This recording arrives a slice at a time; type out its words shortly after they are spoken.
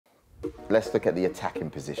let's look at the attacking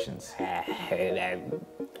positions.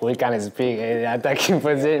 We can speak attacking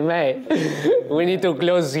position, mate. We need to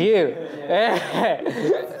close here.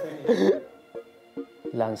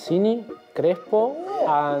 Lanzini, Crespo,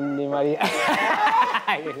 and Di Maria.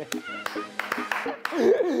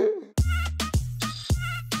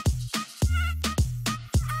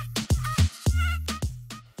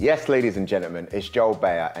 Yes, ladies and gentlemen, it's Joel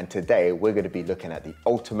Beya, and today we're going to be looking at the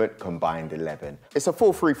Ultimate Combined 11. It's a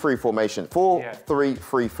 4-3-3 formation.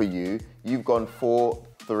 4-3-3 for you. You've gone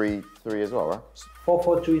 4-3-3 as well, right?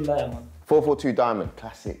 4-4-2 in diamond. 4-4-2 diamond,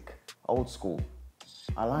 classic, old school.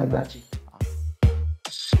 I like that.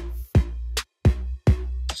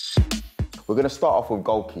 We're going to start off with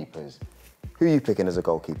goalkeepers. Who are you picking as a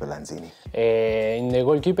goalkeeper, Lanzini? In the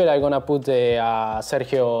goalkeeper, I'm going to put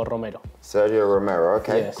Sergio Romero. Sergio Romero,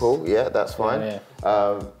 okay, yes. Cool. Yeah, that's fine.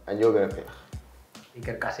 Yeah. And you're going to pick?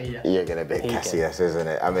 Iker Casillas. You're going to pick Casillas, isn't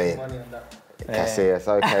it? I mean, Casillas,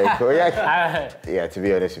 okay, cool. Yeah, to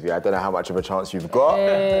be honest with you, I don't know how much of a chance you've got,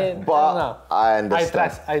 but I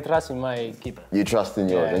understand. I trust in my keeper. You trust in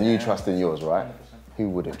yours, and you trust in yours, right? 100%. Who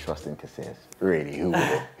wouldn't trust in Casillas? Really, who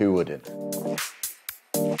wouldn't? Who wouldn't?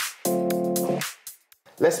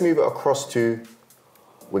 Let's move it across to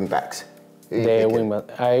wing backs. The wing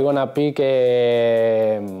back. I'm gonna pick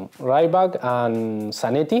right back and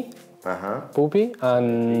Zanetti, Pupi,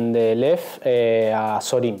 and the left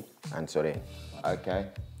Sorin. And Sorin, okay.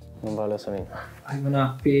 I'm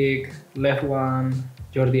gonna pick left one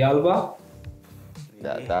Jordi Alba.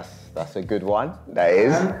 That's a good one. That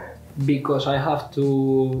is. And because I have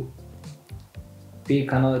to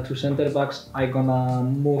pick another two centre backs, I'm gonna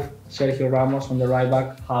move Sergio Ramos on the right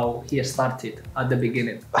back, how he started at the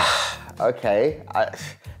beginning. Okay,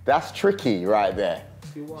 that's tricky right there.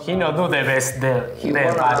 He not do the best there, but he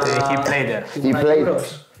played there. He played.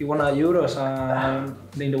 He won a Euros and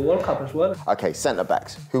in the World Cup as well. Okay, centre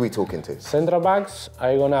backs. Who are we talking to? Centre backs,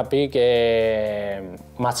 I'm gonna pick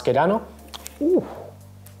Mascherano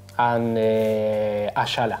and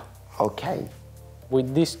Ayala. Okay.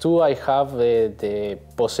 With these two, I have the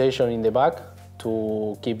possession in the back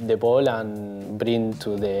to keep the ball and bring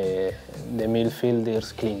to the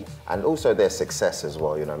midfielders clean. And also their success as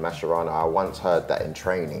well. You know, Mascherano, I once heard that in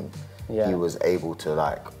training, he was able to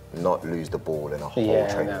not lose the ball in a whole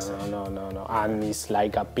training session. No. And it's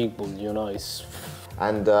like a big bull, you know.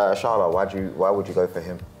 And Shala, why would you go for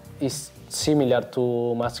him? It's similar to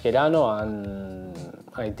Mascherano, and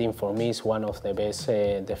I think for me it's one of the best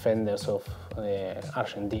defenders of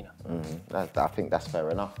Argentina. I think that's fair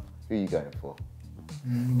enough. Who are you going for?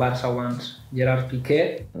 Barca wants Gerard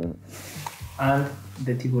Piqué and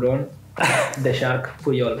the Tiburon, the Shark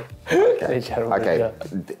Puyol. Okay.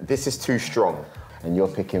 This is too strong. And you're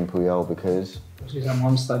picking Puyol because? He's a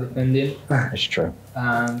monster defending. It's true.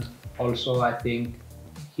 And also I think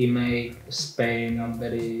he made Spain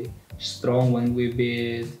very strong when we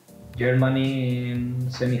beat Germany in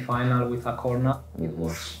semi-final with a corner. It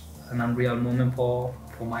was an unreal moment for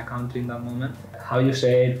my country in that moment. How you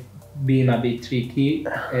say it, being a bit tricky,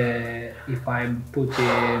 if I'm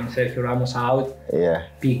putting Sergio Ramos out,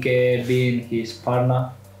 Piqué being his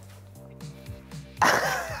partner.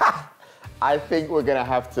 I think we're gonna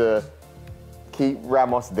have to keep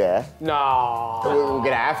Ramos there. No. We're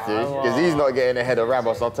gonna have to, because he's not getting ahead of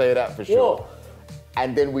Ramos, I'll tell you that for sure. Whoa.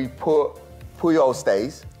 And then we put Puyol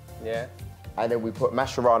stays. Yeah. And then we put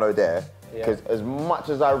Mascherano there. Because as much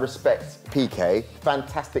as I respect Piqué,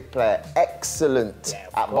 fantastic player, excellent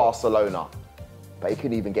at Barcelona, but he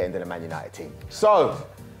couldn't even get into the Man United team. So,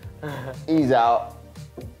 he's out.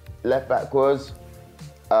 Left back was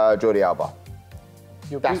Jordi Alba.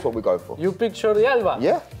 That's what we go for. You pick Jordi Alba?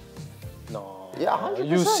 Yeah. No. Yeah, 100%.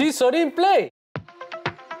 You see Sorin play?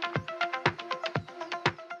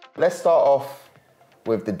 Let's start off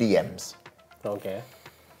with the DMs. Okay.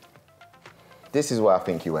 This is where I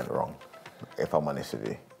think you went wrong, if I'm honest with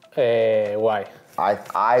you. Why?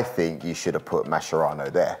 I think you should have put Mascherano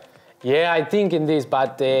there. Yeah, I think in this,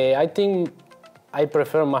 but I think I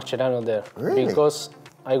prefer Mascherano there. Really? Because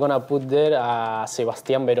I'm gonna put there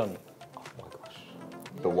Sebastián Verón. Oh my gosh.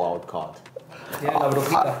 The wild card. Yeah, La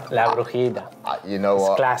Brujita. La Brujita. You know It's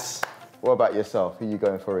what? class. What about yourself? Who are you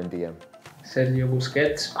going for in DM? Sergio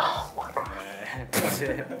Busquets. Oh my God.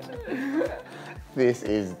 This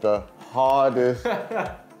is the hardest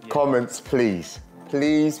comments, please.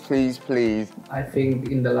 Please, please, please. I think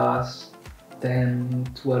in the last 10,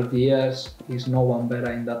 12 years, there's no one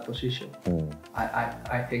better in that position.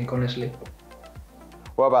 I think, honestly.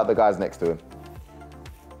 What about the guys next to him?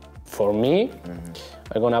 For me,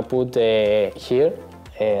 I'm gonna put here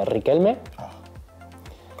Riquelme.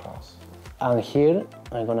 Class. And here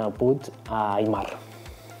I'm gonna put Aymar.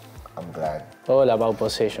 I'm glad. All about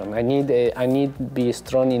possession. I need be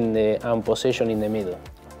strong in the and possession in the middle.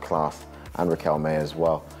 Class. And Riquelme as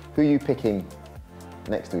well. Who are you picking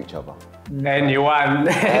next to each other? Anyone.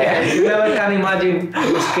 You never can imagine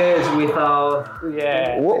Busquets without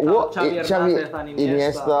What? Xavi Hernandez and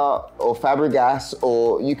Iniesta or Fabregas,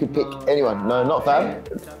 or you could pick anyone. No, not Fab.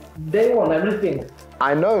 They won everything.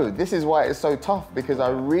 I know, this is why it's so tough, because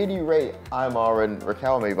I really rate Aymar and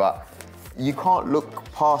Riquelme, but you can't look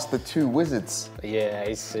past the two wizards. Yeah,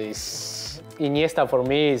 it's Iniesta for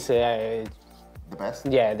me is The best?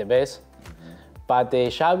 yeah, the best. But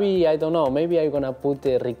Xavi, I don't know. Maybe I'm gonna put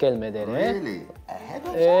Riquelme there. Really? Ahead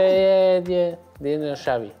of Xavi? Yeah. Then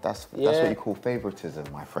Xavi. That's what you call favoritism,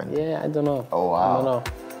 my friend. Yeah, I don't know. Oh, wow. I don't know.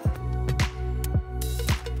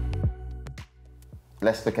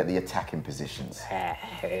 Let's look at the attacking positions.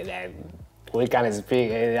 We can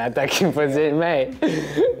speak attacking position, mate.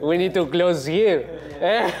 We need to close here.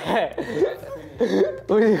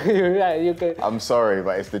 You can. I'm sorry,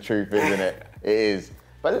 but it's the truth, isn't it? It is.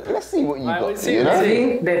 But let's see what you got. see. You know?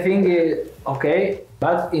 The thing is, okay,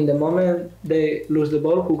 but in the moment they lose the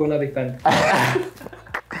ball, who's gonna defend?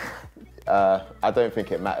 I don't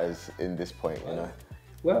think it matters in this point, you know.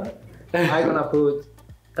 Well, I'm gonna put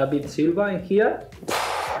David Silva in here,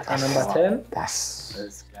 and number 10.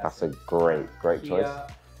 That's a great choice. Here,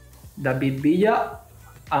 David Beya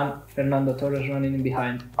and Fernando Torres running in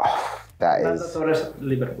behind. Fernando Torres,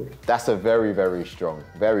 Liverpool. That's a very strong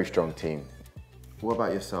team. What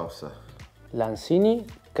about yourself, sir? Lanzini,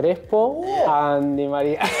 Crespo, and Di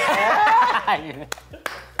Maria.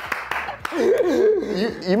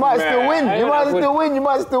 You might still win. You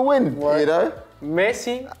might still win. What? You know?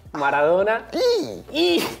 Messi, Maradona.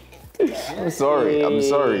 I'm sorry.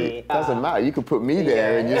 Doesn't matter. You could put me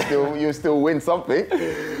there and you still win something.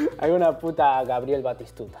 I'm gonna put Gabriel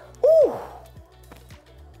Batistuta.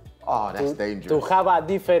 Oh, that's dangerous. To have a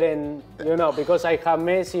different, because I have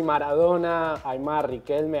Messi, Maradona, Aymar,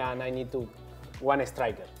 Riquelme, and I need one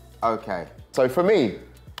striker. Okay. So for me,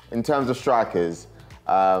 in terms of strikers,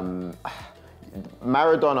 Maradona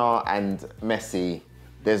and Messi,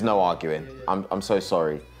 there's no arguing. I'm so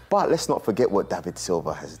sorry. But let's not forget what David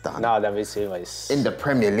Silva has done. No, David Silva is... in the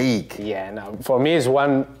Premier League. Yeah, no. For me, he's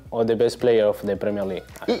one of the best players of the Premier League.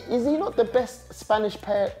 Is he not the best Spanish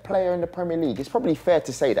player in the Premier League? It's probably fair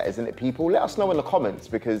to say that, isn't it, people? Let us know in the comments,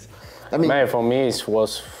 because, I mean... Man, for me, it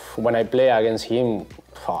was... When I play against him,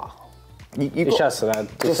 it's just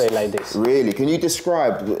to say like this. Really? Can you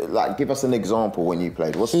describe, give us an example when you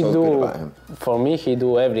played? What's so good about him? For me, he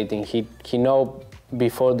do everything. He know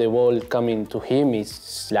before the ball coming to him,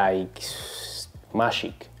 it's like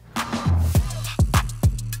magic.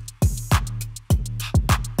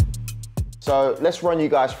 So let's run you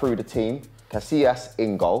guys through the team. Casillas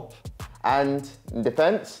in goal. And in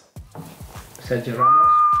defence? Sergio Ramos.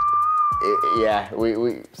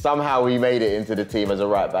 We somehow we made it into the team as a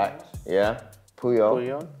right back. Yeah?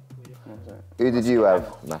 Puyol. Who did you have?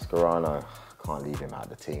 Mascherano. Can't leave him out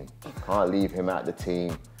of the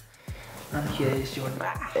team. And here is your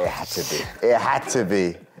man. It had to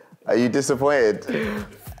be. Are you disappointed?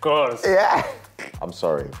 Of course. Yeah. I'm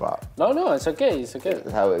sorry, but... No, it's okay.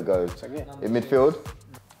 That's how it goes. It's okay. In midfield?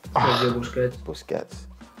 Sergio Busquets.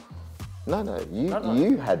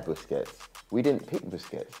 You had Busquets. We didn't pick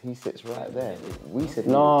Busquets. He sits right there. We said...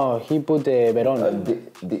 No, he put Verón.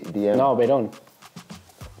 No, Verón.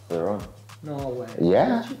 Verón. No way.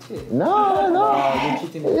 Yeah. No. You're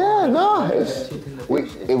cheating. Yeah, no.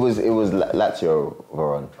 It was Lazio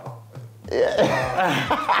Verón.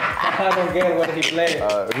 I don't get what he played.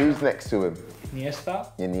 Who's next to him?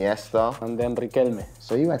 Iniesta. And then Riquelme.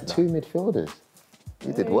 So you had two midfielders.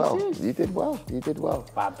 You did well.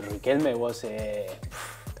 But Riquelme was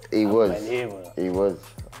He was. unbelievable. He was.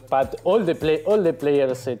 But all the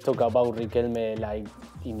players talk about Riquelme, like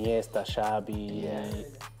Iniesta, Xavi,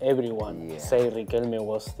 everyone say Riquelme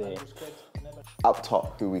was the... Up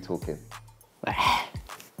top, who are we talking?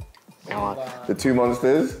 The two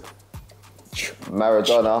monsters?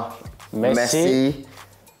 Maradona, Messi,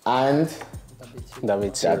 and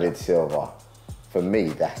David Silva. For me,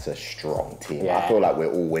 that's a strong team. Yeah. I feel like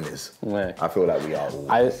we're all winners. Yeah. I feel like we are all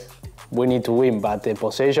winners. We need to win, but the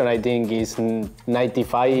possession, I think, is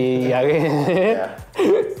 95 again. Yeah.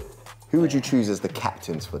 Who would you choose as the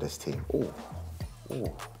captains for this team? Ooh.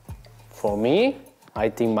 For me, I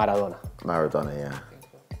think Maradona. Maradona, yeah.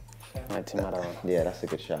 I think Maradona. Yeah, that's a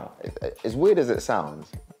good shout. As weird as it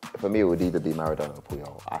sounds, for me, it would either be Maradona or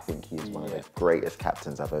Puyol. I think he is one of the greatest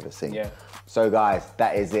captains I've ever seen. Yeah. So, guys,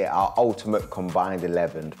 that is it. Our ultimate combined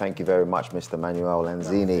 11. Thank you very much, Mr. Manuel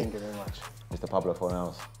Lanzini. Thank you very much. Mr. Pablo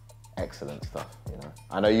Fornals. Excellent stuff, you know.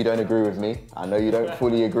 I know you don't agree with me. I know you don't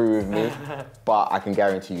fully agree with me, but I can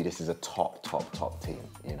guarantee you this is a top team,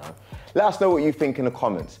 you know. Let us know what you think in the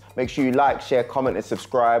comments. Make sure you like, share, comment, and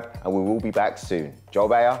subscribe, and we will be back soon. Joe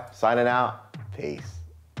Beya, signing out. Peace.